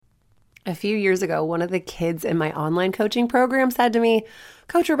A few years ago, one of the kids in my online coaching program said to me,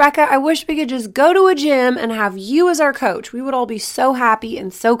 Coach Rebecca, I wish we could just go to a gym and have you as our coach. We would all be so happy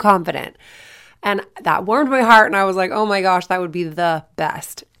and so confident. And that warmed my heart. And I was like, oh my gosh, that would be the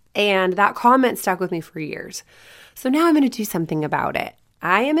best. And that comment stuck with me for years. So now I'm going to do something about it.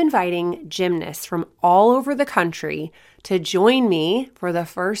 I am inviting gymnasts from all over the country to join me for the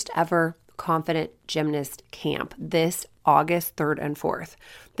first ever Confident Gymnast Camp this August 3rd and 4th.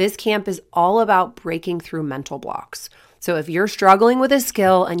 This camp is all about breaking through mental blocks. So if you're struggling with a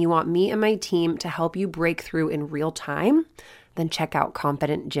skill and you want me and my team to help you break through in real time, then check out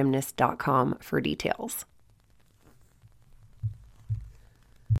confidentgymnast.com for details.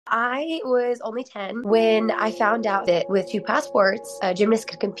 I was only 10 when I found out that with two passports, gymnasts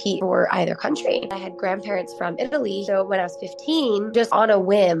could compete for either country. I had grandparents from Italy. So when I was 15, just on a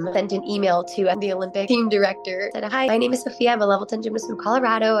whim, sent an email to the Olympic team director. Said, hi, my name is Sophia. I'm a level 10 gymnast from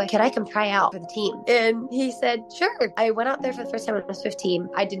Colorado. Can I come try out for the team? And he said, sure. I went out there for the first time when I was 15.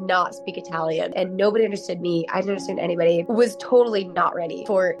 I did not speak Italian and nobody understood me. I didn't understand anybody. Was totally not ready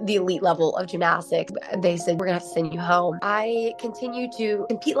for the elite level of gymnastics. They said, we're going to have to send you home. I continued to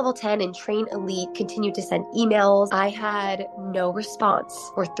compete level 10 and train elite, continued to send emails. I had no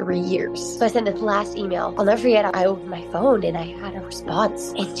response for 3 years. So I sent this last email. I'll never forget, I opened my phone and I had a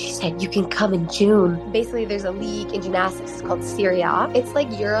response. And she said, you can come in June. Basically, there's a league in gymnastics. It's called Serie A. It's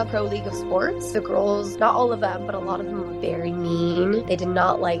like Europe Pro League of Sports. The girls, not all of them, but a lot of them were very mean. They did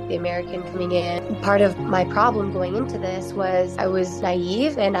not like the American coming in. Part of my problem going into this was I was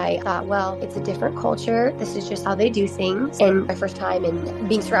naive and I thought, well, it's a different culture. This is just how they do things. And my first time in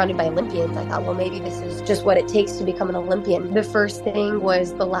being surrounded by Olympians, I thought, well, maybe this is just what it takes to become an Olympian. The first thing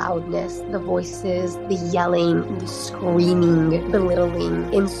was the loudness, the voices, the yelling, the screaming,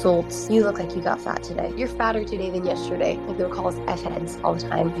 belittling, insults. You look like you got fat today. You're fatter today than yesterday. Like they would call us F-heads all the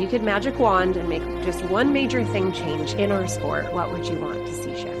time. If you could magic wand and make just one major thing change in our sport, what would you want to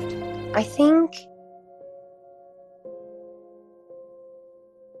see shift? I think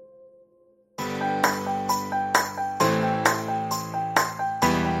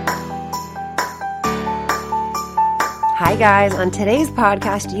Hi guys, on today's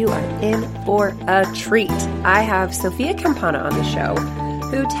podcast, you are in for a treat. I have Sophia Campana on the show,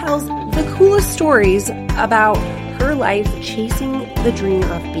 who tells the coolest stories about her life chasing the dream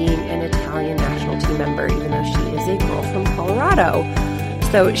of being an Italian national team member, even though she is a girl from Colorado.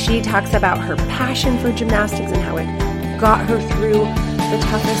 So she talks about her passion for gymnastics and how it got her through the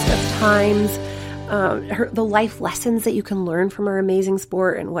toughest of times, the life lessons that you can learn from her amazing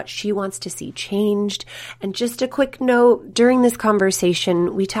sport and what she wants to see changed. And just a quick note, during this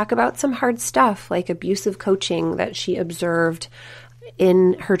conversation, we talk about some hard stuff like abusive coaching that she observed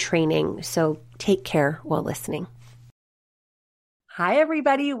in her training. So take care while listening. Hi,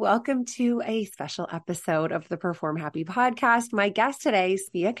 everybody. Welcome to a special episode of the Perform Happy podcast. My guest today,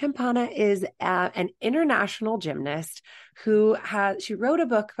 Sophia Campana, is an international gymnast she wrote a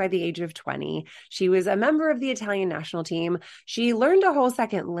book by the age of 20. She was a member of the Italian national team. She learned a whole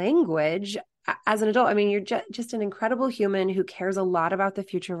second language as an adult. I mean, you're just an incredible human who cares a lot about the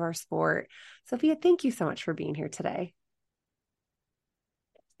future of our sport. Sophia, thank you so much for being here today.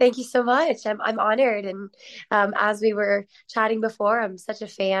 Thank you so much. I'm honored. And as we were chatting before, I'm such a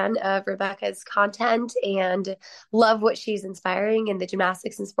fan of Rebecca's content and love what she's inspiring in the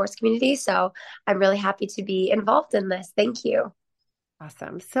gymnastics and sports community. So I'm really happy to be involved in this. Thank you.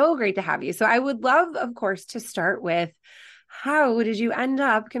 Awesome. So great to have you. So I would love, of course, to start with, how did you end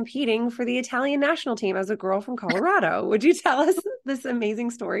up competing for the Italian national team as a girl from Colorado? Would you tell us this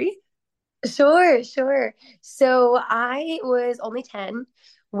amazing story? Sure. So I was only 10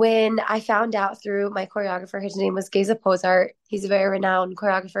 when I found out through my choreographer. His name was Geza Pozart. He's a very renowned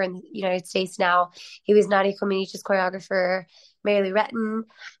choreographer in the United States now. He was Nadia Comaneci's choreographer, Mary Lee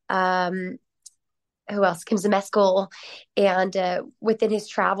Retton, who else? Kim Zemeskal. And within his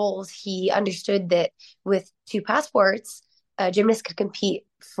travels, he understood that with two passports, gymnasts could compete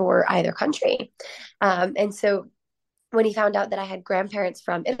for either country. And so when he found out that I had grandparents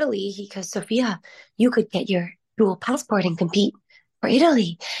from Italy, he goes, Sophia, you could get your dual passport and compete for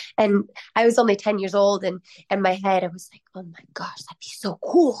Italy. And I was only 10 years old, and in my head, I was like, oh my gosh, that'd be so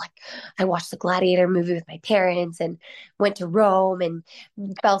cool. Like, I watched the Gladiator movie with my parents and went to Rome and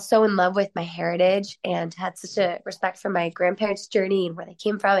fell so in love with my heritage and had such a respect for my grandparents' journey and where they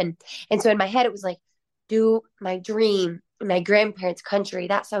came from. And so in my head, it was like, do my dream, my grandparents' country.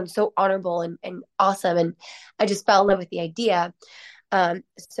 That sounds so honorable and awesome. And I just fell in love with the idea.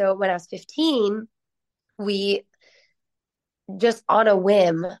 So when I was 15, we just on a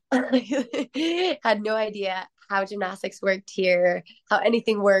whim had no idea how gymnastics worked here, how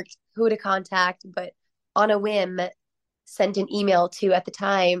anything worked, who to contact, but on a whim, sent an email to, at the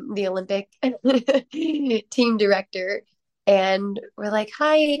time, the Olympic team director. And we're like,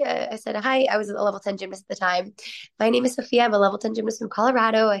 hi. I said, hi. I was a level 10 gymnast at the time. My name is Sophia. I'm a level 10 gymnast from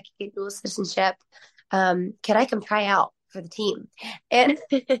Colorado. I can get dual citizenship. Can I come try out for the team? And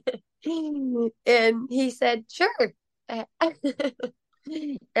and he said, sure. And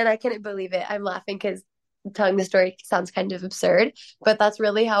I couldn't believe it. I'm laughing because telling the story sounds kind of absurd, but that's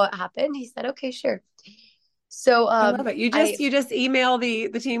really how it happened. He said, okay, sure. So I love it. I You just email the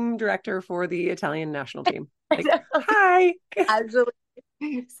team director for the Italian national team. Like, hi. casually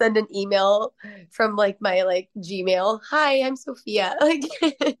send an email from like my like Gmail. Hi, I'm Sophia. Like,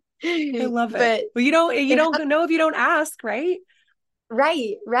 I love it. but Well, you don't know if you don't ask, right?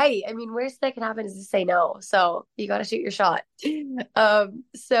 right, right. I mean, worst that can happen is to say no. So you got to shoot your shot.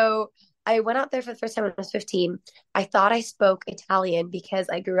 So I went out there for the first time when I was 15. I thought I spoke Italian because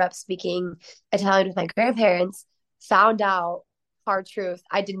I grew up speaking Italian with my grandparents. Found out, hard truth,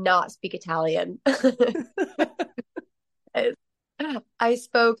 I did not speak Italian. I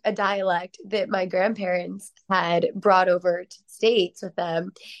spoke a dialect that my grandparents had brought over to the States with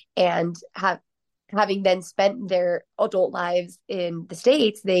them, and having then spent their adult lives in the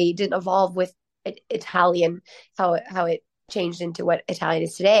States, they didn't evolve with Italian, how it changed into what Italian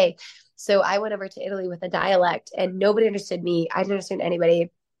is today. So I went over to Italy with a dialect, and nobody understood me. I didn't understand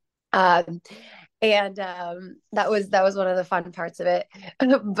anybody. Um, and that was one of the fun parts of it,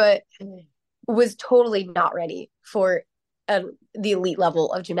 but was totally not ready for the elite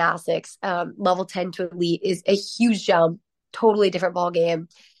level of gymnastics. Level 10 to elite is a huge jump, totally different ball game.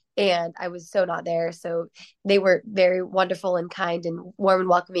 And I was so not there. So they were very wonderful and kind and warm and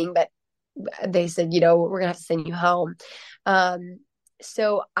welcoming, but they said, we're gonna have to send you home.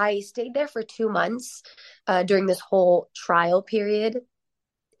 So I stayed there for 2 months during this whole trial period.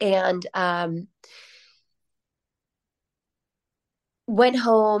 And went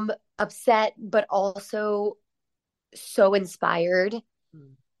home upset, but also so inspired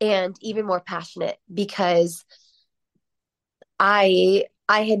and even more passionate because I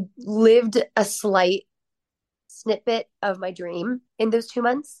had lived a slight snippet of my dream in those 2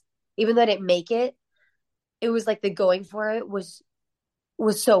 months. Even though I didn't make it, it was like the going for it was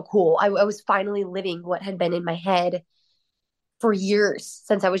so cool. I was finally living what had been in my head for years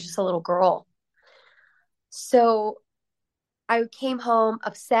since I was just a little girl. So I came home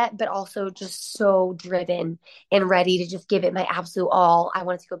upset, but also just so driven and ready to just give it my absolute all. I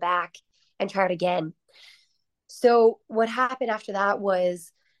wanted to go back and try it again. So what happened after that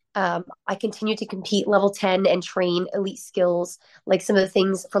was I continued to compete level 10 and train elite skills. Like some of the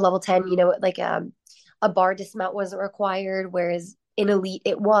things for level 10, like a bar dismount wasn't required, whereas in elite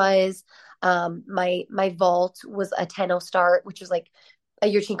it was. My vault was a 10-0 start, which was like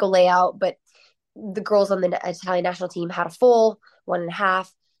a Yurchenko layout, but the girls on the Italian national team had a full 1.5.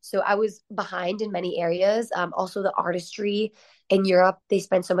 So I was behind in many areas. Also the artistry in Europe, they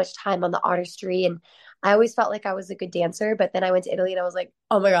spend so much time on the artistry, and I always felt like I was a good dancer, but then I went to Italy and I was like,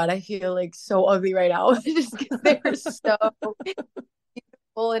 oh my God, I feel like so ugly right now. Just because they were so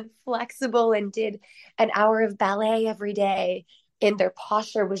beautiful and flexible and did an hour of ballet every day. And their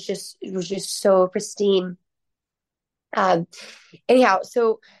posture was just so pristine. Um, anyhow,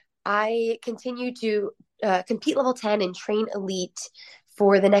 so I continued to compete level 10 and train elite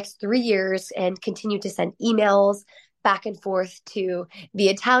for the next 3 years and continued to send emails back and forth to the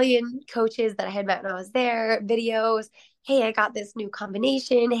Italian coaches that I had met when I was there, videos. Hey, I got this new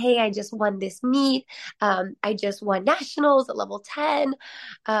combination. Hey, I just won this meet. I just won nationals at level 10,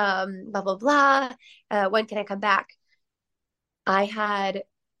 blah, blah, blah. When can I come back? I had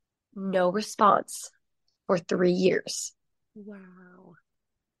no response for 3 years. Wow.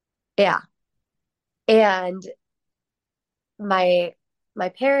 Yeah. And my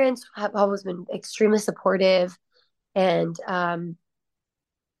parents have always been extremely supportive and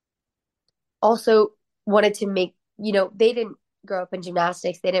also wanted to make, they didn't grow up in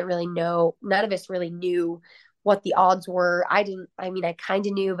gymnastics. They didn't really know, none of us really knew what the odds were. I kind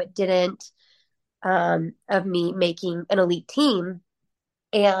of knew, but didn't, of me making an elite team.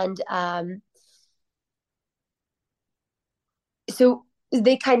 And so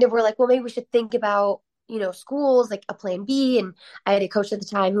they kind of were like, well, maybe we should think about, schools like a plan B. And I had a coach at the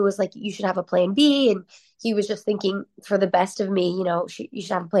time who was like, you should have a plan B. And he was just thinking for the best of me, you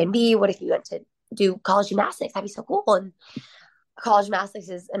should have a plan B. What if you went to do college gymnastics? That'd be so cool. And college gymnastics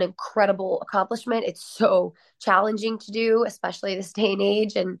is an incredible accomplishment. It's so challenging to do, especially this day and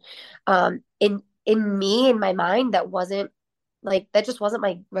age. And in my mind, that just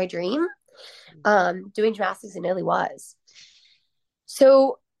wasn't my dream. doing gymnastics in Italy was.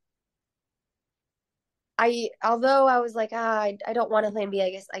 So although I was like, I don't want a plan B,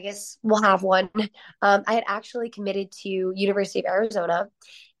 I guess we'll have one. I had actually committed to University of Arizona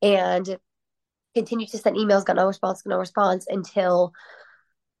and continued to send emails, got no response until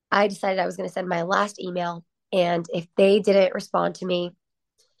I decided I was going to send my last email. And if they didn't respond to me,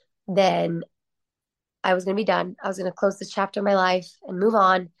 then I was going to be done. I was going to close this chapter of my life and move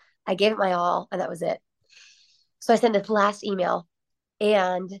on. I gave it my all, and that was it. So I sent this last email,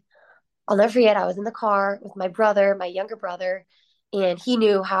 and I'll never forget. I was in the car with my brother, my younger brother, and he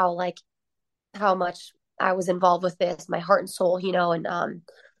knew how much I was involved with this, my heart and soul, and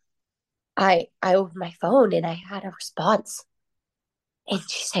I opened my phone and I had a response. And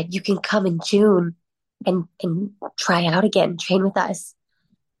she said, "You can come in June and try out again, train with us."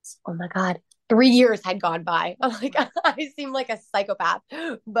 Oh my God. 3 years had gone by. I'm like, I seem like a psychopath,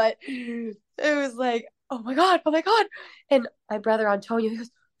 but it was like, oh my God, oh my God. And my brother Antonio, he goes,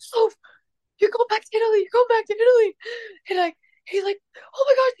 "So you're going back to Italy, you're going back to Italy." And he's like, "Oh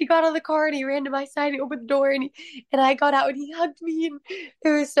my gosh." He got out of the car and he ran to my side and he opened the door and I got out and he hugged me and it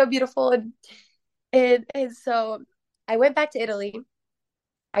was so beautiful. And so I went back to Italy.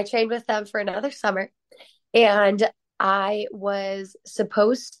 I trained with them for another summer and I was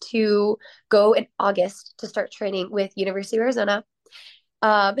supposed to go in August to start training with University of Arizona.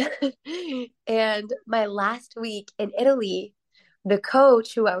 Um, and my last week in Italy, the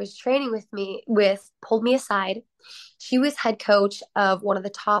coach who I was training with pulled me aside. She was head coach of one of the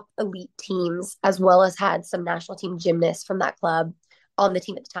top elite teams, as well as had some national team gymnasts from that club on the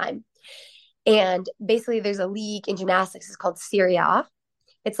team at the time. And basically, there's a league in gymnastics. It's called Serie A.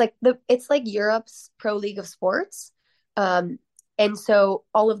 It's like Europe's pro league of sports. Um, and so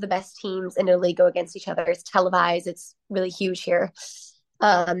all of the best teams in Italy go against each other. It's televised. It's really huge here.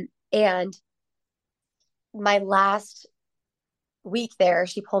 And my last week there,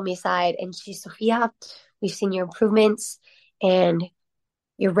 she pulled me aside and "Sophia, we've seen your improvements and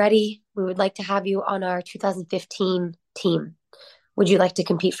you're ready. We would like to have you on our 2015 team. Would you like to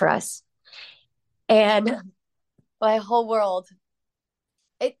compete for us?" And my whole world,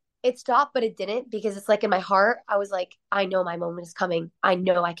 it stopped, but it didn't because it's like in my heart, I was like, I know my moment is coming. I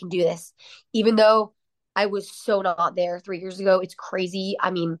know I can do this. Even though I was so not there 3 years ago, it's crazy.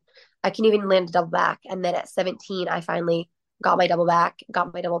 I mean, I can even land a double back. And then at 17, I finally got my double back,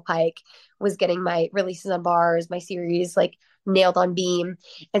 got my double pike, was getting my releases on bars, my series like nailed on beam.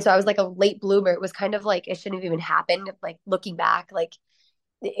 And so I was like a late bloomer. It was kind of like it shouldn't have even happened. Like looking back, like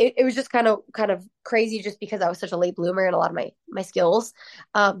it was just kind of crazy just because I was such a late bloomer in a lot of my skills.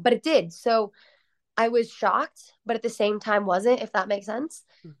 But it did. So I was shocked, but at the same time wasn't, if that makes sense.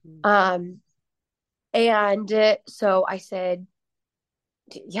 Mm-hmm. And so I said,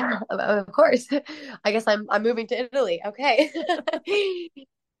 yeah, of course. I guess I'm moving to Italy. Okay.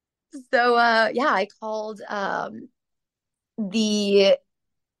 So yeah, I called the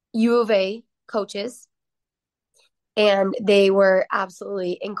U of A coaches and they were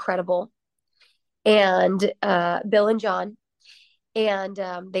absolutely incredible. And Bill and John. And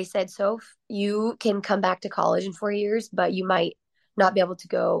they said, "Soph, you can come back to college in 4 years, but you might not be able to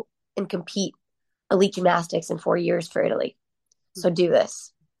go and compete elite gymnastics in 4 years for Italy. So do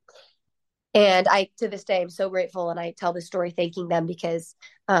this." And to this day, I'm so grateful. And I tell this story thanking them because,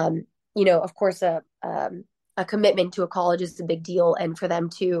 of course, a commitment to a college is a big deal. And for them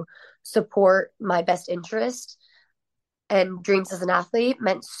to support my best interest and dreams as an athlete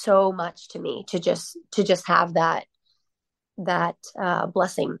meant so much to me to just have that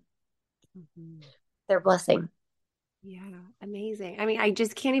blessing, their blessing. Yeah, amazing. I mean, I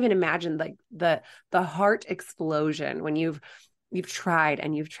just can't even imagine like the heart explosion when you've tried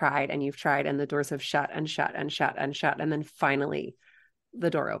and you've tried and you've tried and the doors have shut and shut and shut and shut and then finally the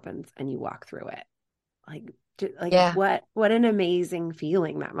door opens and you walk through it. Like Yeah. what an amazing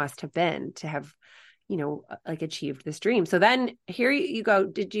feeling that must have been to have like achieved this dream. So then here you go.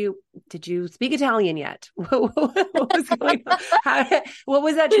 Did you speak Italian yet? What was going on? What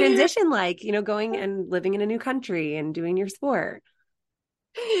was that transition like, going and living in a new country and doing your sport?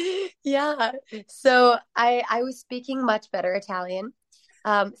 Yeah. So I was speaking much better Italian.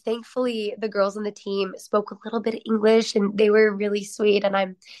 Thankfully, the girls on the team spoke a little bit of English and they were really sweet. And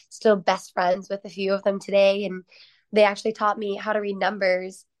I'm still best friends with a few of them today. And they actually taught me how to read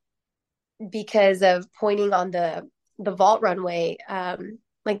numbers because of pointing on the vault runway,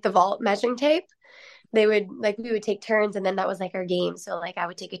 like the vault measuring tape. We would take turns and then that was like our game. So like I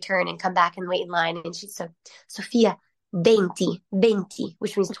would take a turn and come back and wait in line and she'd say, "Sophia, 20, 20,"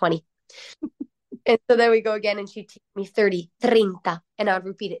 which means 20. And so then we go again, and she'd teach me 30, 30, and I would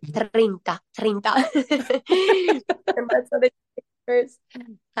repeat it, 30, 30. And that's how they first.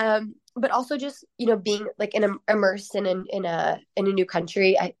 But also just, being like immersed in a new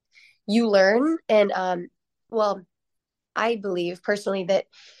country, you learn. And well, I believe personally that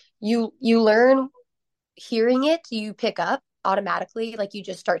you learn hearing it, you pick up automatically, like you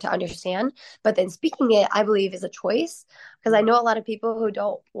just start to understand. But then speaking it, I believe, is a choice, because I know a lot of people who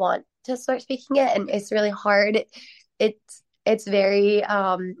don't want to start speaking it, and it's really hard. It's very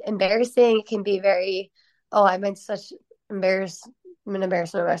embarrassing. It can be very, oh, I'm in such embarrassed. I'm an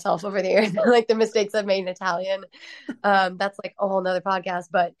embarrassment of myself over the years, like the mistakes I've made in Italian. That's like a whole nother podcast,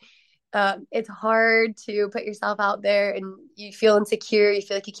 but it's hard to put yourself out there, and you feel insecure. You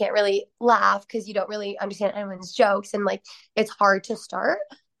feel like you can't really laugh because you don't really understand anyone's jokes. And like, it's hard to start.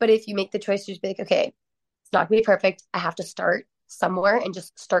 But if you make the choice to just be like, okay, it's not gonna be perfect. I have to start somewhere and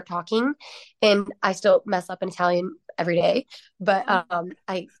just start talking. And I still mess up in Italian every day, but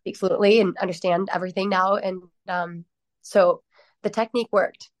I speak fluently and understand everything now. And so the technique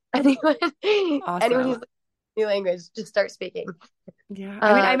worked. Anyone, anyone who's Awesome. new language, just start speaking. Yeah.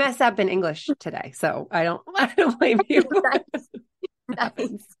 I mean, I messed up in English today, so I don't blame you. Nice. It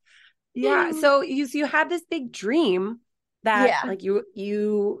happens. Nice. Yeah. So you had this big dream that Yeah. like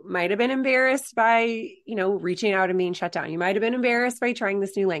you might have been embarrassed by, reaching out and being shut down. You might have been embarrassed by trying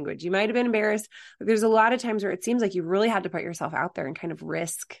this new language. You might have been embarrassed. There's a lot of times where it seems like you really had to put yourself out there and kind of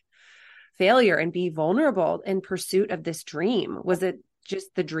risk failure and be vulnerable in pursuit of this dream. Was it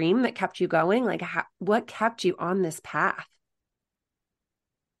just the dream that kept you going? Like, what kept you on this path?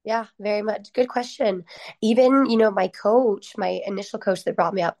 Yeah, very much. Good question. Even, my coach, my initial coach that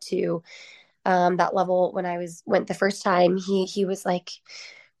brought me up to that level when I went the first time, he was like,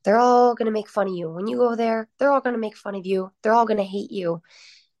 they're all gonna make fun of you. When you go there, they're all gonna make fun of you. They're all gonna hate you.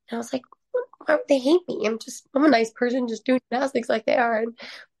 And I was like, why would they hate me? I'm a nice person just doing gymnastics like they are.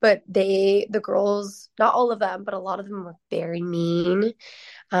 But the girls, not all of them, but a lot of them were very mean.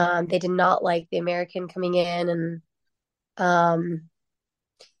 They did not like the American coming in, and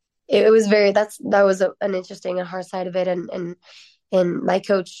it was that was an interesting and hard side of it. And my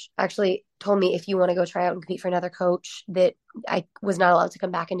coach actually told me, if you want to go try out and compete for another coach, that I was not allowed to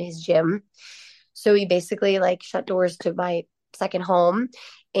come back into his gym. So he basically like shut doors to my second home.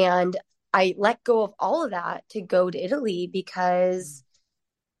 And I let go of all of that to go to Italy, because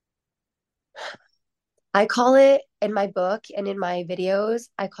I call it, in my book and in my videos,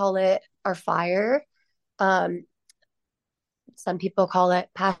 I call it our fire. Um, some people call it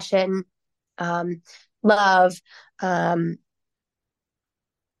passion, um, love, um,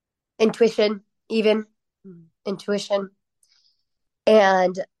 intuition, even intuition.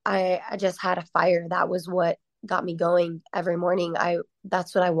 And I just had a fire. That was what got me going every morning.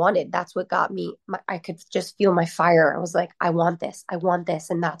 That's what I wanted. That's what got me. I could just feel my fire. I was like, I want this. I want this.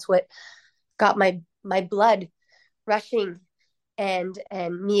 And that's what got my blood rushing, and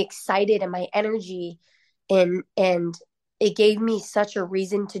me excited, and my energy, and it gave me such a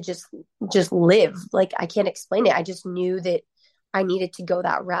reason to just live. Like, I can't explain it. I just knew that I needed to go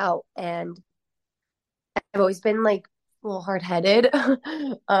that route. And I've always been like a little hard-headed.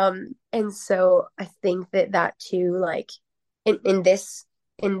 And so I think that too, like in this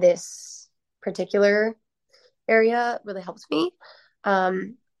particular area, really helped me.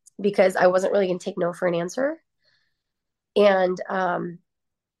 Because I wasn't really going to take no for an answer. And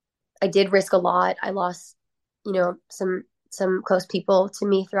I did risk a lot. I lost, some close people to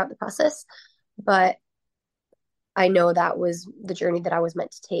me throughout the process, but I know that was the journey that I was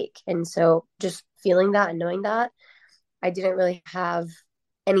meant to take. And so just feeling that and knowing that, I didn't really have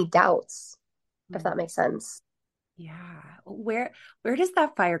any doubts, if that makes sense. Yeah. Where does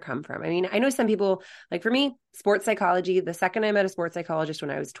that fire come from? I mean, I know some people, like for me, sports psychology, the second I met a sports psychologist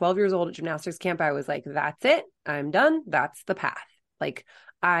when I was 12 years old at gymnastics camp, I was like, that's it. I'm done. That's the path. Like,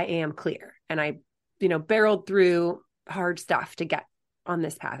 I am clear. And I, barreled through hard stuff to get on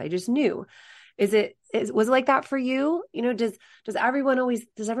this path. I just knew. Was it like that for you? Does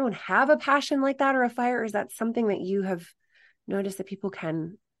everyone have a passion like that, or a fire? Or is that something that you have noticed that people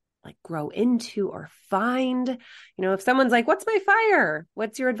can like grow into or find? If someone's like, what's my fire?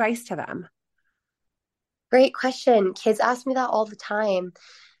 What's your advice to them? Great question. Kids ask me that all the time,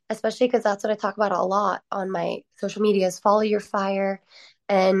 especially because that's what I talk about a lot on my social media, is follow your fire.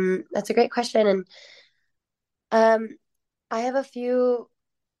 And that's a great question. And I have a few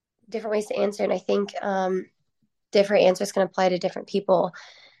different ways to answer, and I think different answers can apply to different people.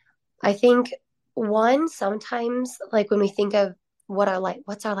 I think one, sometimes like when we think of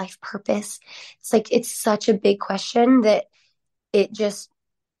what's our life purpose, it's like it's such a big question that it just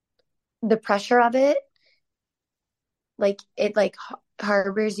the pressure of it, like it like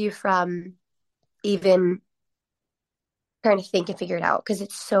harbors you from even trying to think and figure it out because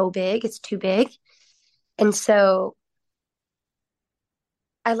it's so big, it's too big. And so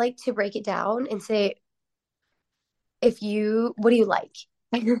I like to break it down and say, what do you like?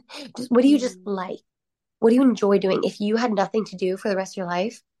 Just what do you just Mm. like? What do you enjoy doing? If you had nothing to do for the rest of your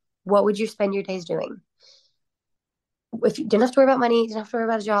life, what would you spend your days doing? If you didn't have to worry about money, didn't have to worry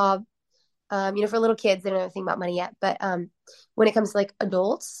about a job, for little kids, they don't think about money yet. But when it comes to like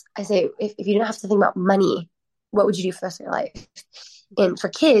adults, I say, if you didn't have to think about money, what would you do for the rest of your life? And for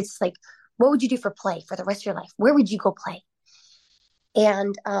kids, like, what would you do for play for the rest of your life? Where would you go play?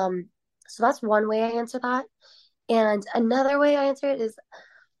 And so that's one way I answer that. And another way I answer it is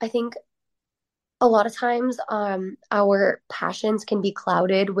I think a lot of times our passions can be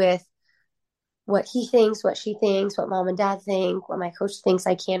clouded with what he thinks, what she thinks, what mom and dad think, what my coach thinks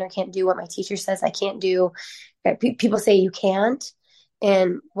I can or can't do, what my teacher says I can't do. People say you can't,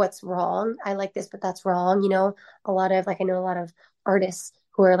 and what's wrong. I like this, but that's wrong. I know a lot of artists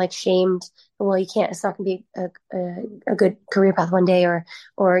who are like shamed. Well, you can't. It's not going to be a good career path one day,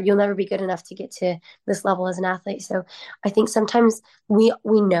 or you'll never be good enough to get to this level as an athlete. So I think sometimes we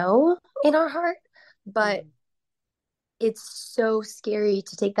know in our heart, but it's so scary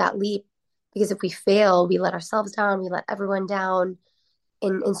to take that leap because if we fail, we let ourselves down, we let everyone down,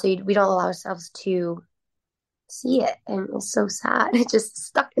 and so we don't allow ourselves to see it, and it's so sad. It's just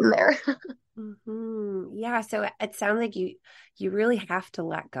stuck in there. Yeah. So it sounds like you really have to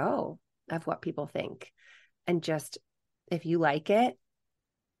let go of what people think and just, if you like it,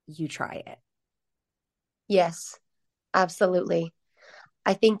 you try it. Yes, absolutely.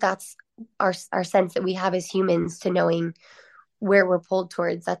 I think that's our sense that we have as humans to knowing where we're pulled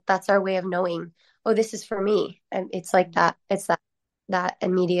towards. That's our way of knowing, oh, this is for me. And it's like that. It's that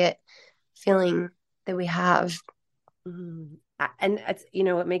immediate feeling that we have. Mhm. And it's,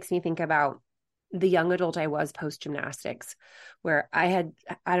 it makes me think about the young adult I was post gymnastics, where I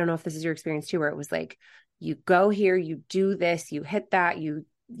don't know if this is your experience too, where it was like, you go here, you do this, you hit that,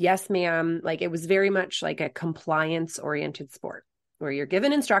 yes, ma'am. Like it was very much like a compliance oriented sport where you're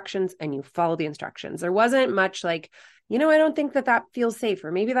given instructions and you follow the instructions. There wasn't much like, I don't think that feels safe,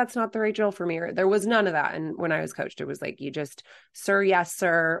 or maybe that's not the right drill for me, or there was none of that. And when I was coached, it was like, you just, sir, yes,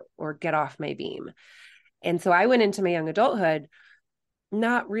 sir, or get off my beam. And so I went into my young adulthood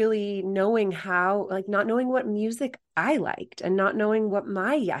not really knowing not knowing what music I liked and not knowing what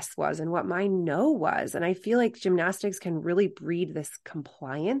my yes was and what my no was. And I feel like gymnastics can really breed this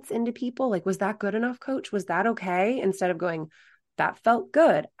compliance into people. Like, was that good enough, coach? Was that okay? Instead of going, that felt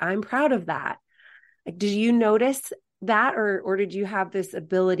good, I'm proud of that. Like, did you notice that, or did you have this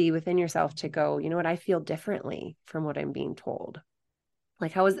ability within yourself to go, you know what, I feel differently from what I'm being told?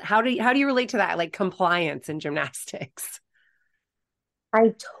 Like, how do you relate to that, like compliance in gymnastics?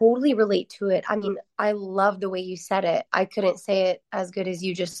 I totally relate to it. I mean, I love the way you said it. I couldn't say it as good as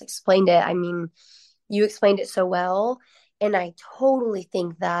you just explained it. I mean, you explained it so well. And I totally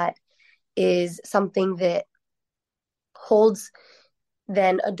think that is something that holds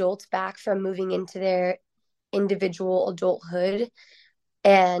then adults back from moving into their individual adulthood.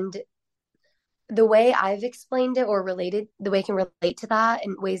 And the way I've explained it or related, the way I can relate to that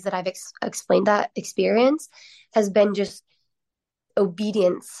in ways that I've explained that experience has been just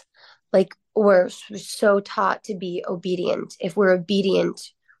obedience. Like we're so taught to be obedient. If we're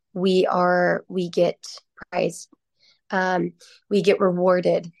obedient, we get prized. We get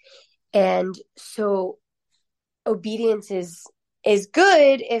rewarded. And so obedience is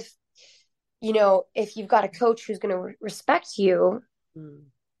good if you've got a coach who's going to respect you. Mm.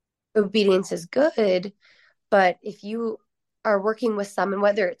 Obedience is good. But if you are working with someone,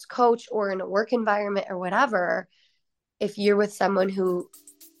 whether it's coach or in a work environment or whatever, if you're with someone who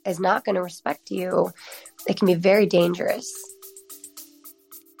is not going to respect you, it can be very dangerous.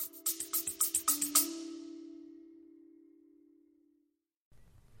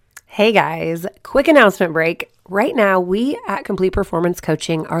 Hey guys, quick announcement break. Right now, we at Complete Performance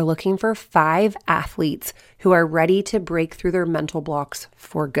Coaching are looking for 5 athletes who are ready to break through their mental blocks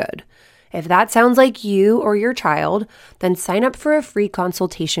for good. If that sounds like you or your child, then sign up for a free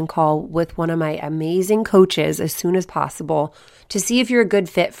consultation call with one of my amazing coaches as soon as possible to see if you're a good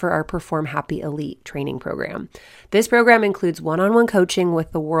fit for our Perform Happy Elite training program. This program includes one-on-one coaching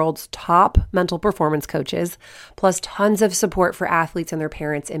with the world's top mental performance coaches, plus tons of support for athletes and their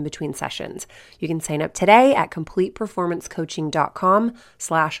parents in between sessions. You can sign up today at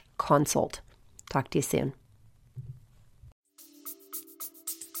completeperformancecoaching.com/consult. Talk to you soon.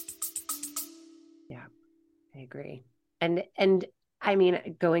 I agree. And I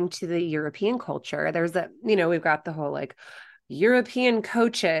mean, going to the European culture, there's we've got the whole like European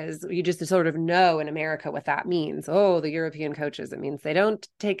coaches. You just sort of know in America what that means. Oh, the European coaches. It means they don't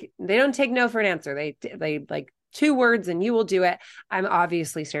take no for an answer. They like two words and you will do it. I'm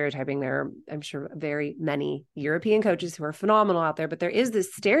obviously stereotyping. There are, I'm sure, very many European coaches who are phenomenal out there, but there is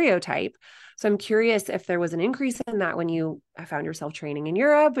this stereotype. So I'm curious if there was an increase in that when you found yourself training in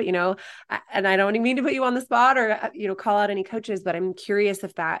Europe, and I don't mean to put you on the spot or, call out any coaches, but I'm curious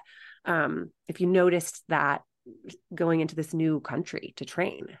if you noticed that going into this new country to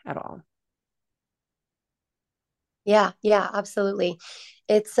train at all. Yeah, yeah, absolutely.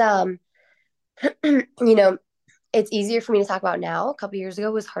 It's you know, it's easier for me to talk about now. A couple years ago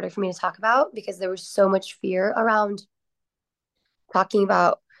it was harder for me to talk about because there was so much fear around talking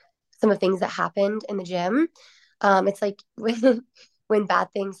about some of the things that happened in the gym. It's like when bad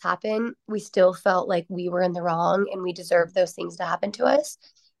things happen, we still felt like we were in the wrong and we deserved those things to happen to us,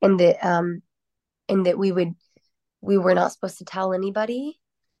 and that we were not supposed to tell anybody.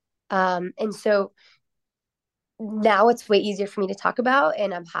 And so now it's way easier for me to talk about,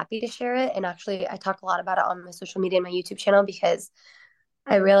 and I'm happy to share it. And actually, I talk a lot about it on my social media and my YouTube channel because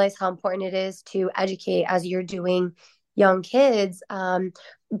I realize how important it is to educate as you're doing young kids.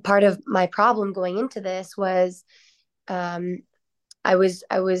 Part of my problem going into this was um, I was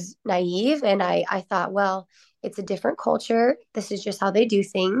naive, and I thought, well, it's a different culture. This is just how they do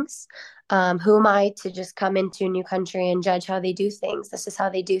things. Who am I to just come into a new country and judge how they do things? This is how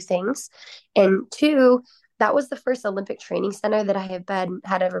they do things. And two, that was the first Olympic training center that I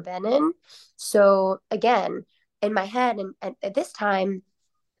had ever been in. So again, in my head, and at this time,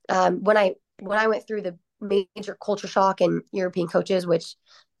 when I went through the major culture shock and European coaches, which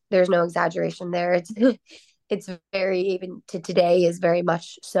there's no exaggeration there. It's very, even to today, is very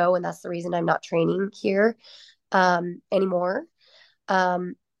much so, and that's the reason I'm not training here anymore.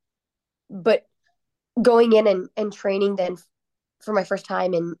 Um, but going in and training then for my first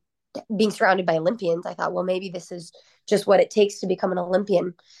time and being surrounded by Olympians, I thought, well, maybe this is just what it takes to become an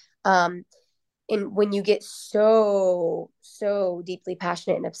Olympian. Um, and when you get so deeply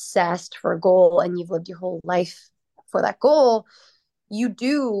passionate and obsessed for a goal and you've lived your whole life for that goal, you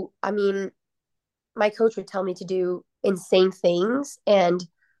do, I mean, my coach would tell me to do insane things and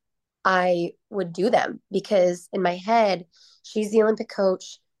I would do them because in my head, she's the Olympic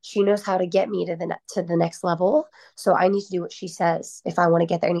coach. She knows how to get me to the next level. So I need to do what she says. If I want to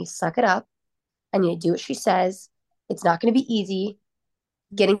get there, I need to suck it up. I need to do what she says. It's not going to be easy.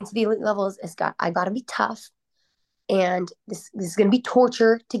 Getting to the elite levels I got to be tough, and this is going to be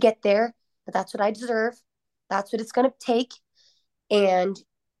torture to get there. But that's what I deserve. That's what it's going to take, and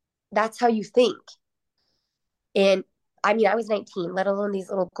that's how you think. And I mean, I was 19, let alone these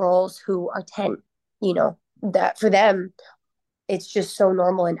little girls who are 10, that for them, it's just so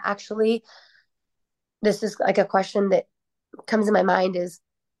normal. And actually, this is like a question that comes in my mind is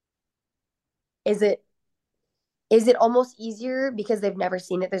it is it almost easier because they've never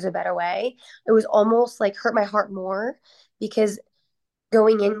seen it? There's a better way. It was almost like hurt my heart more because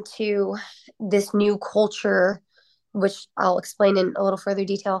going into this new culture, which I'll explain in a little further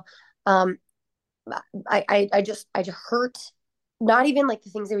detail, um, I just hurt, not even like the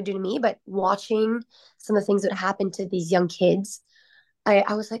things they would do to me, but watching some of the things that happen to these young kids.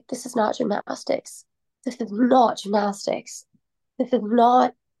 I was like, this is not gymnastics. This is not gymnastics. This is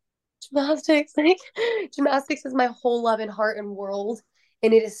not gymnastics. Like gymnastics is my whole love and heart and world.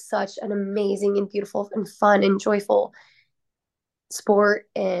 And it is such an amazing and beautiful and fun and joyful sport.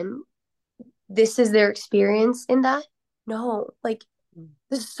 And this is their experience in that. No, like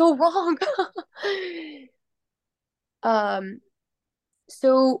this is so wrong. um,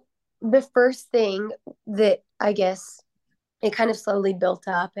 so the first thing that I guess it kind of slowly built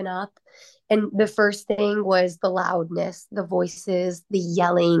up and up. And the first thing was the loudness, the voices, the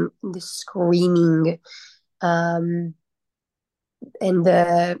yelling, the screaming, um, and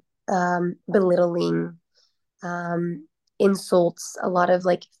the belittling, insults, a lot of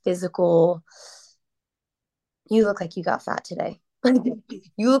like physical, you look like you got fat today.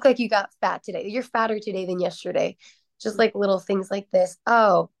 You look like you got fat today. You're fatter today than yesterday. Just like little things like this.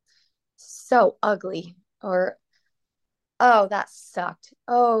 Oh, so ugly. Or, oh, that sucked.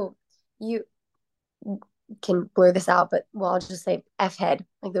 Oh, you can blur this out, but well, I'll just say F head.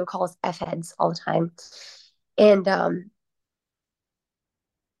 Like they would call us F heads all the time. And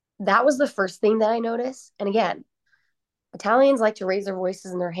that was the first thing that I noticed. And again, Italians like to raise their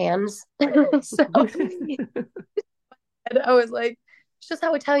voices in their hands. So and I was like, it's just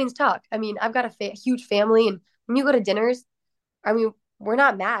how Italians talk. I mean, I've got a huge family, and when you go to dinners, I mean, we're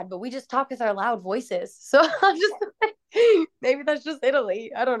not mad, but we just talk with our loud voices. So I'm just like, Maybe that's just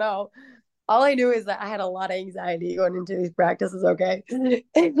Italy. I don't know. All I knew is that I had a lot of anxiety going into these practices, okay?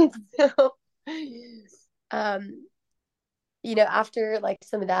 So, um, after like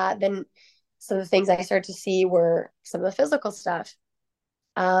some of that, then some of the things I started to see were some of the physical stuff.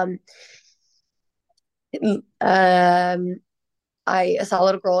 Um, um, I saw a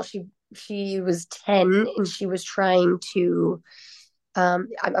little girl. She was 10 and she was trying to. I'm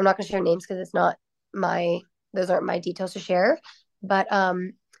not going to share names because it's not my those aren't my details to share. But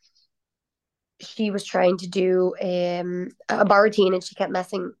she was trying to do a bar routine and she kept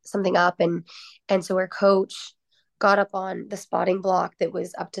messing something up, and so her coach got up on the spotting block that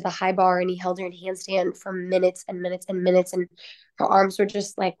was up to the high bar, and he held her in handstand for minutes and minutes and minutes, and her arms were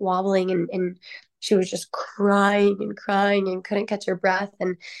just like wobbling, and she was just crying and couldn't catch her breath,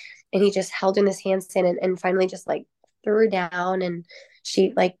 and he just held in his handstand, and finally just like threw her down, and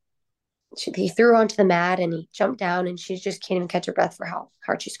she like he threw her onto the mat, and he jumped down, and she just can't even catch her breath for how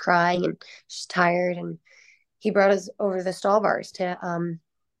hard she's crying and she's tired, and he brought us over the stall bars to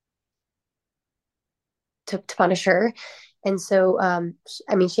punish her. And so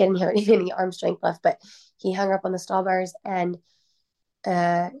I mean, she didn't have any arm strength left, but he hung her up on the stall bars, and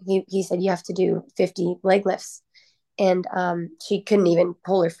he said you have to do 50 leg lifts, and she couldn't even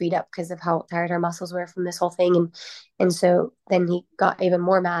pull her feet up because of how tired her muscles were from this whole thing, and so then he got even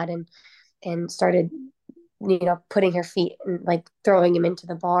more mad and started putting her feet and like throwing him into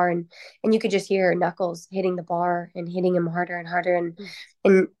the bar, and you could just hear her knuckles hitting the bar and hitting him harder and harder,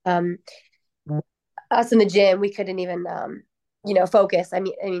 and us in the gym, we couldn't even focus. I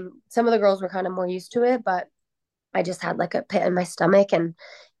mean some of the girls were kind of more used to it, but I just had like a pit in my stomach, and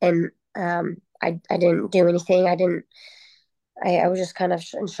I didn't do anything. I was just kind of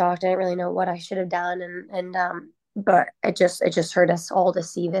in shock. I didn't really know what I should have done, and but it just hurt us all to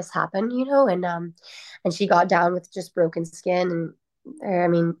see this happen, and she got down with just broken skin, and I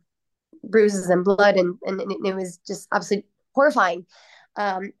mean bruises and blood, and it was just absolutely horrifying.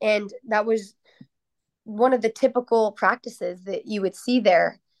 And that was one of the typical practices that you would see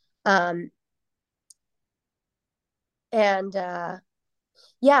there. Um, and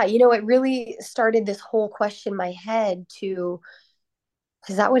Yeah, it really started this whole question in my head to,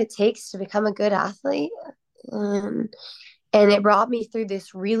 is that what it takes to become a good athlete? Um, and it brought me through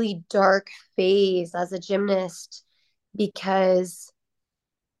this really dark phase as a gymnast because,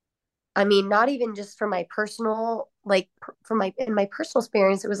 I mean, not even just for my personal, like for my in my personal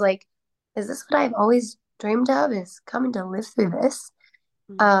experience, it was like, is this what I've always dreamed of? Is coming to live through this?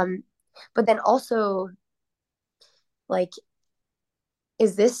 Mm. Um, but then also, like,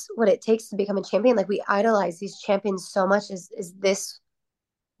 is this what it takes to become a champion? Like, we idolize these champions so much. Is this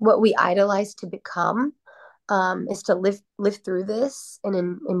what we idolize to become? Is to live through this and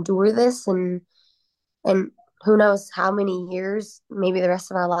endure this, and who knows how many years, maybe the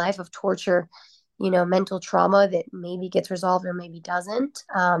rest of our life of torture, mental trauma that maybe gets resolved or maybe doesn't.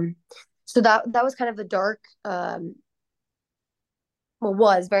 So that was kind of the dark, well,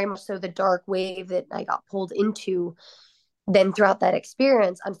 was very much so the dark wave that I got pulled into. Then throughout that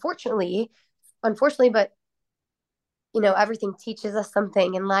experience, unfortunately, but everything teaches us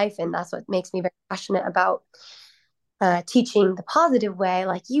something in life, and that's what makes me very passionate about teaching the positive way,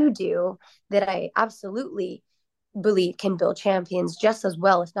 like you do, that I absolutely believe can build champions just as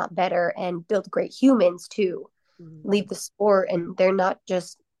well, if not better, and build great humans to Mm. leave the sport. And they're not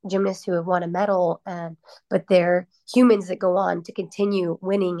just gymnasts who have won a medal, but they're humans that go on to continue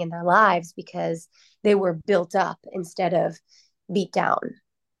winning in their lives because they were built up instead of beat down.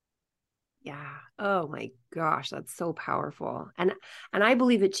 Yeah. Oh my gosh, that's so powerful. And I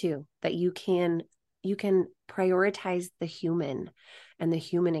believe it too, that you can prioritize the human and the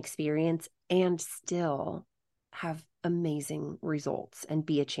human experience and still have amazing results and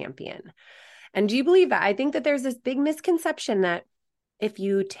be a champion. And do you believe that? I think that there's this big misconception that if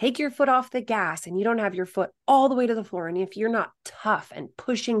you take your foot off the gas and you don't have your foot all the way to the floor, and if you're not tough and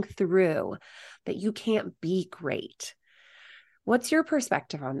pushing through, that you can't be great. What's your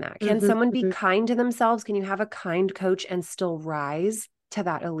perspective on that? Can Mm-hmm. someone be kind to themselves? Can you have a kind coach and still rise to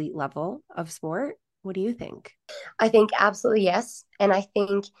that elite level of sport? What do you think? I think absolutely yes. And I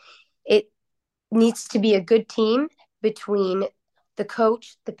think it needs to be a good team between the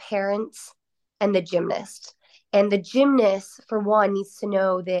coach, the parents, and the gymnast. And the gymnast, for one, needs to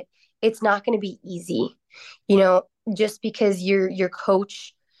know that it's not going to be easy. Just because your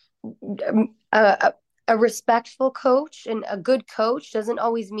coach, a respectful coach and a good coach doesn't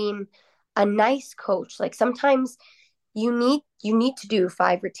always mean a nice coach. Like sometimes you need to do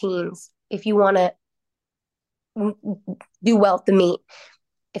 5 routines if you want to do well at the meet.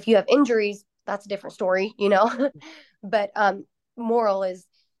 If you have injuries, that's a different story, you know. But moral is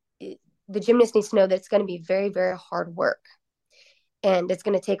the gymnast needs to know that it's going to be very, very hard work, and it's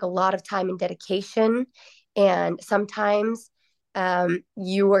going to take a lot of time and dedication. And sometimes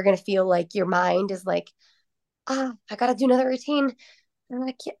you are going to feel like your mind is like, I got to do another routine.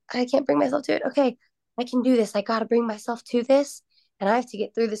 And I can't bring myself to it. Okay, I can do this. I got to bring myself to this. And I have to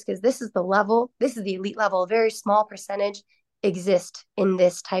get through this because this is the level, this is the elite level. A very small percentage exist in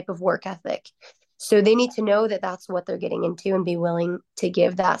this type of work ethic. So they need to know that that's what they're getting into and be willing to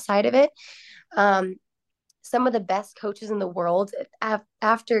give that side of it. Um, some of the best coaches in the world,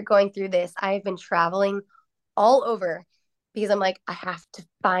 after going through this, I've been traveling all over because I'm like, I have to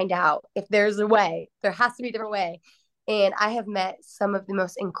find out if there's a way. There has to be a different way. And I have met some of the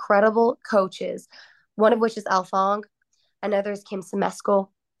most incredible coaches, one of which is Al Fong, another is Kim Semeskel.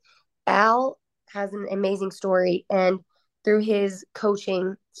 Al has an amazing story, and through his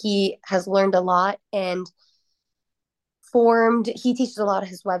coaching, he has learned a lot and he teaches a lot of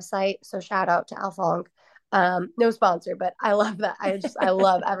his website. So shout out to Al Fong. No sponsor, but I love that. I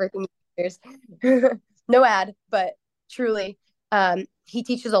love everything he shares. No ad, but truly, he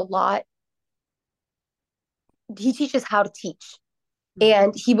teaches a lot. He teaches how to teach,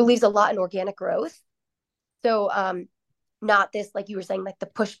 and he believes a lot in organic growth. So not this, like you were saying, like the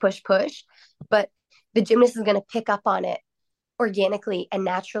push, push, push, but the gymnast is going to pick up on it organically and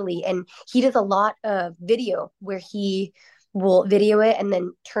naturally. And he does a lot of video where he will video it and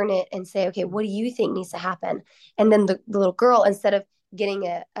then turn it and say, okay, what do you think needs to happen? And then the little girl, instead of getting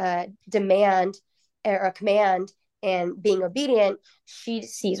a demand or a command and being obedient, she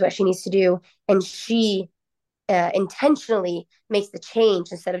sees what she needs to do, and she intentionally makes the change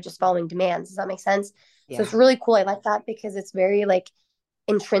instead of just following demands. Does that make sense? So it's Yeah. really cool. I like that because it's very like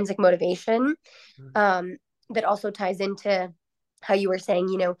intrinsic motivation, that also ties into how you were saying,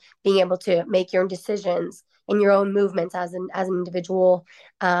 being able to make your own decisions and your own movements as an individual,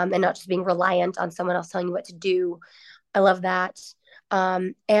 and not just being reliant on someone else telling you what to do. I love that.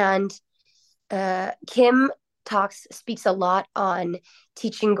 And Kim speaks a lot on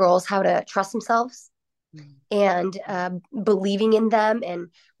teaching girls how to trust themselves and believing in them and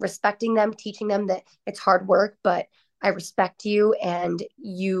respecting them, teaching them that it's hard work, but I respect you and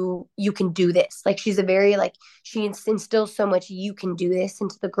you can do this. Like she's a very like she instills so much you can do this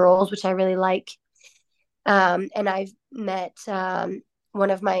into the girls, which I really like. And I've met one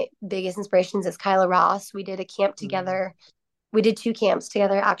of my biggest inspirations is Kyla Ross. We did a camp together. We did 2 camps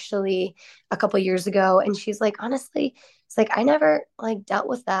together actually a couple years ago, and she's like, honestly, it's like I never like dealt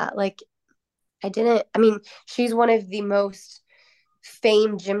with that. Like I didn't. I mean, she's one of the most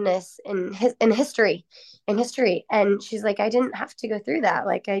famed gymnasts in history, and she's like, I didn't have to go through that.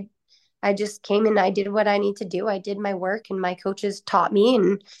 Like I just came and I did what I need to do. I did my work, and my coaches taught me,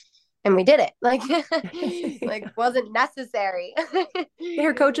 and we did it. Like like wasn't necessary.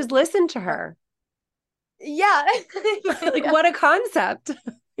 Her coaches listened to her. Yeah. Like what a concept.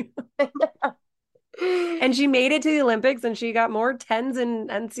 And she made it to the Olympics and she got more tens in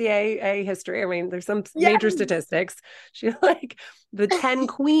NCAA history. I mean, there's some major statistics. She's like the 10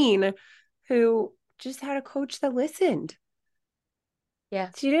 queen who just had a coach that listened. Yeah.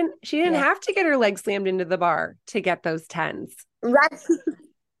 She didn't have to get her leg slammed into the bar to get those tens. Right.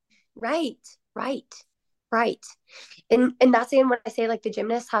 Right. And that's when I say like the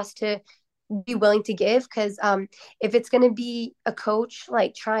gymnast has to be willing to give, because if it's going to be a coach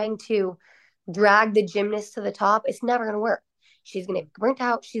like trying to drag the gymnast to the top, it's never going to work. She's going to get burnt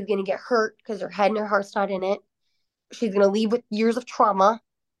out. She's going to get hurt because her head and her heart's not in it. She's going to leave with years of trauma.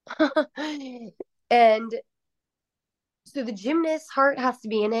 And so the gymnast's heart has to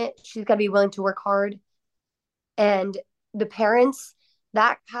be in it. She's got to be willing to work hard. And the parents,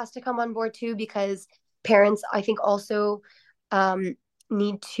 that has to come on board too, because parents, I think, also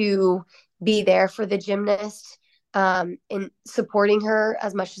need to be there for the gymnast, in supporting her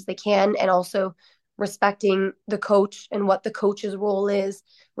as much as they can, and also respecting the coach and what the coach's role is,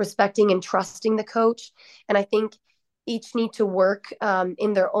 respecting and trusting the coach. And I think each need to work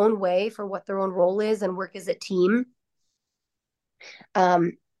in their own way for what their own role is and work as a team.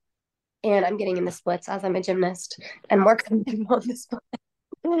 And I'm getting in the splits as I'm a gymnast and more comfortable on the split.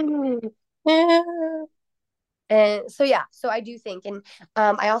 And so I do think, and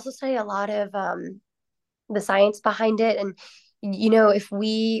I also study a lot of the science behind it. And if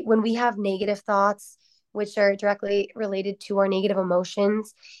when we have negative thoughts, which are directly related to our negative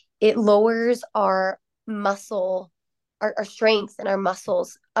emotions, it lowers our muscle, our strength and our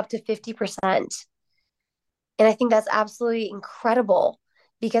muscles up to 50%. And I think that's absolutely incredible,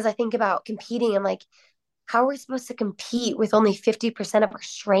 because I think about competing. I'm like, how are we supposed to compete with only 50% of our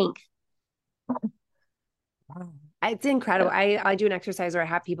strength? Wow. It's incredible. I do an exercise where I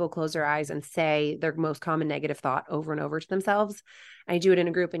have people close their eyes and say their most common negative thought over and over to themselves. I do it in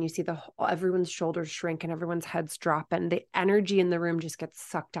a group and you see everyone's shoulders shrink and everyone's heads drop and the energy in the room just gets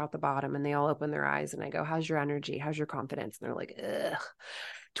sucked out the bottom and they all open their eyes and I go, how's your energy? How's your confidence? And they're like, ugh.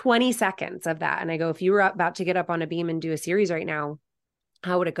 20 seconds of that. And I go, if you were about to get up on a beam and do a series right now,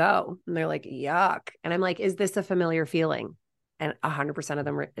 how would it go? And they're like, yuck. And I'm like, is this a familiar feeling? And 100% of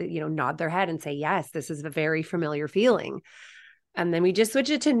them, nod their head and say, yes, this is a very familiar feeling. And then we just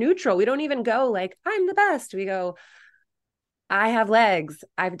switch it to neutral. We don't even go like, I'm the best. We go, I have legs.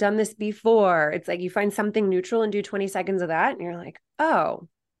 I've done this before. It's like you find something neutral and do 20 seconds of that. And you're like, oh,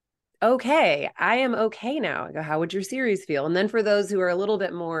 okay, I am okay now. I go, how would your series feel? And then for those who are a little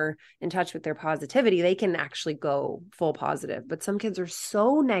bit more in touch with their positivity, they can actually go full positive. But some kids are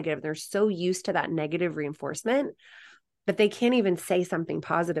so negative. They're so used to that negative reinforcement that they can't even say something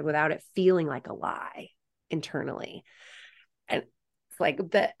positive without it feeling like a lie internally. And it's like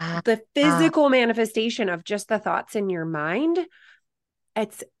the Ah, physical manifestation of just the thoughts in your mind,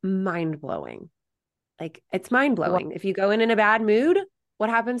 it's mind-blowing. Like it's wow. mind-blowing. If you go in a bad mood, what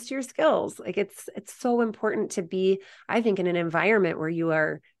happens to your skills? Like it's so important to be, I think, in an environment where you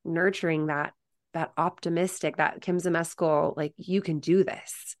are nurturing that optimistic, that Kim Zmeskal, like you can do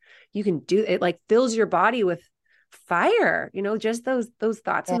this. You can do it, like fills your body with fire, just those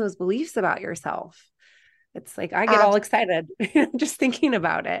thoughts Yeah. and those beliefs about yourself. It's like I get all Abs- excited just thinking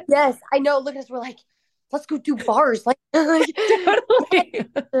about it. yes, I know. Look at us. We're like, let's go do bars. Like, Totally.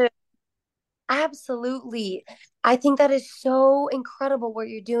 absolutely. I think that is so incredible what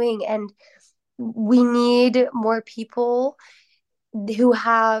you're doing. And we need more people who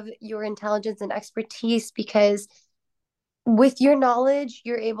have your intelligence and expertise because with your knowledge,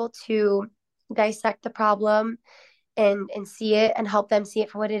 you're able to dissect the problem and see it and help them see it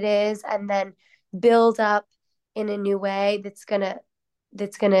for what it is and then build up in a new way that's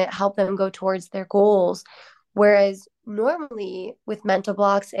gonna help them go towards their goals. Whereas normally with mental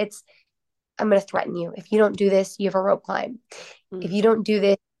blocks, it's I'm gonna threaten you. If you don't do this, you have a rope climb. If Mm, you don't do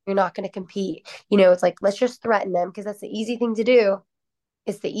this, you're not gonna compete. It's like let's just threaten them because that's the easy thing to do.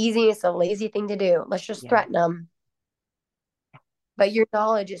 It's the easiest, a lazy thing to do. Let's just yeah. threaten them. But your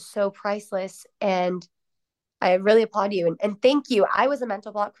knowledge is so priceless and I really applaud you and thank you. I was a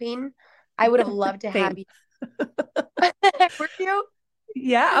mental block queen. I would have loved to have Same. you. Were you?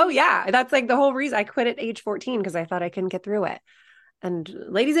 Yeah. Oh, yeah. That's like the whole reason I quit at age 14 because I thought I couldn't get through it. And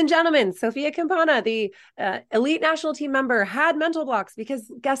ladies and gentlemen, Sophia Campana, the elite national team member, had mental blocks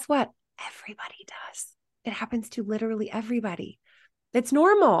because guess what? Everybody does. It happens to literally everybody. It's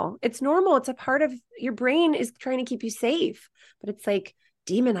normal. It's normal. It's a part of your brain is trying to keep you safe, but it's like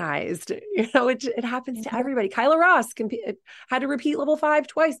demonized. It happens to everybody. Kyla Ross had to repeat level 5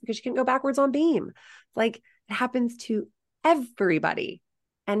 twice because she couldn't go backwards on beam. It's like it happens to everybody.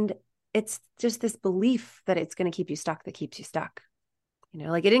 And it's just this belief that it's going to keep you stuck that keeps you stuck.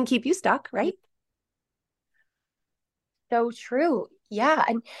 Like it didn't keep you stuck, right? So true. Yeah.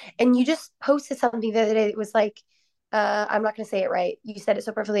 And you just posted something the other day. It was like, I'm not gonna say it right. You said it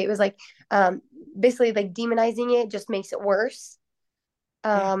so perfectly. It was like basically like demonizing it just makes it worse.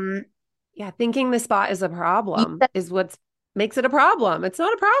 Yeah. Um Yeah. Thinking the spot is a you problem said, is what makes it a problem. It's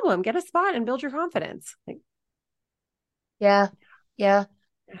not a problem. Get a spot and build your confidence. Like, yeah, yeah,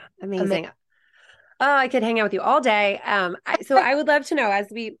 yeah, amazing. amazing. Oh, I could hang out with you all day. So I would love to know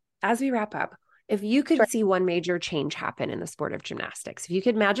as we wrap up, if you could Sure. see one major change happen in the sport of gymnastics, if you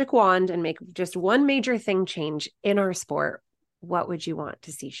could magic wand and make just one major thing change in our sport, what would you want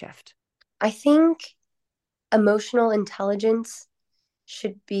to see shift? I think emotional intelligence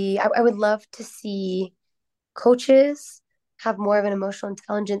should be I would love to see coaches have more of an emotional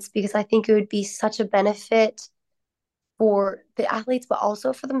intelligence because I think it would be such a benefit for the athletes, but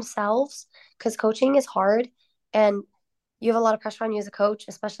also for themselves because coaching is hard and you have a lot of pressure on you as a coach,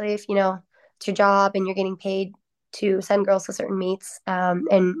 especially if it's your job and you're getting paid to send girls to certain meets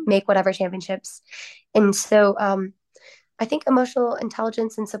and make whatever championships. And so I think emotional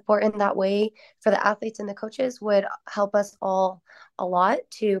intelligence and support in that way for the athletes and the coaches would help us all a lot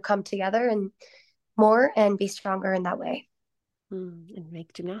to come together and more and be stronger in that way. And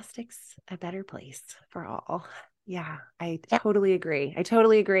make gymnastics a better place for all. Yeah, I Yeah, totally agree. I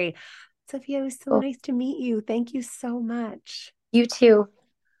totally agree. Sophia, it was so cool. nice to meet you. Thank you so much. You too.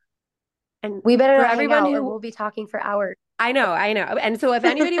 And We better for not hang everyone out or who we'll be talking for hours. I know. And so if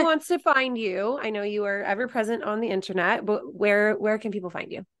anybody wants to find you, I know you are ever present on the internet, but where can people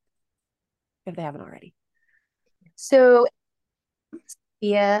find you if they haven't already? So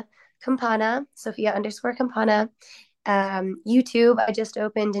Sophia Campana, Sophia underscore Campana. YouTube. I just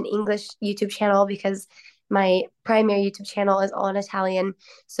opened an English YouTube channel because my primary YouTube channel is all in Italian.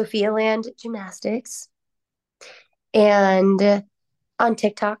 Sophia Land Gymnastics. And on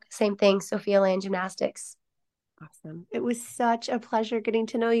TikTok, same thing, Sophia Land Gymnastics. Awesome. It was such a pleasure getting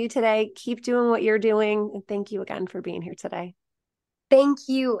to know you today. Keep doing what you're doing. And thank you again for being here today. Thank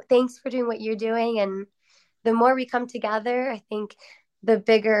you. Thanks for doing what you're doing. And the more we come together, I think the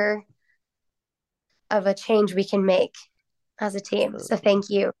bigger of a change we can make as a team. Absolutely. So thank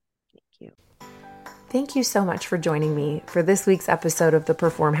you. Thank you. Thank you so much for joining me for this week's episode of the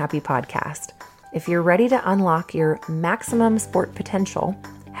Perform Happy podcast. If you're ready to unlock your maximum sport potential,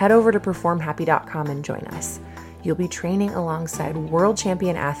 head over to performhappy.com and join us. You'll be training alongside world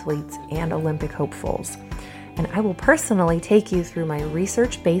champion athletes and Olympic hopefuls. And I will personally take you through my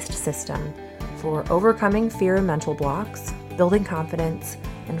research-based system for overcoming fear and mental blocks, building confidence,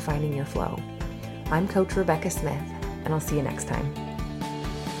 and finding your flow. I'm Coach Rebecca Smith, and I'll see you next time.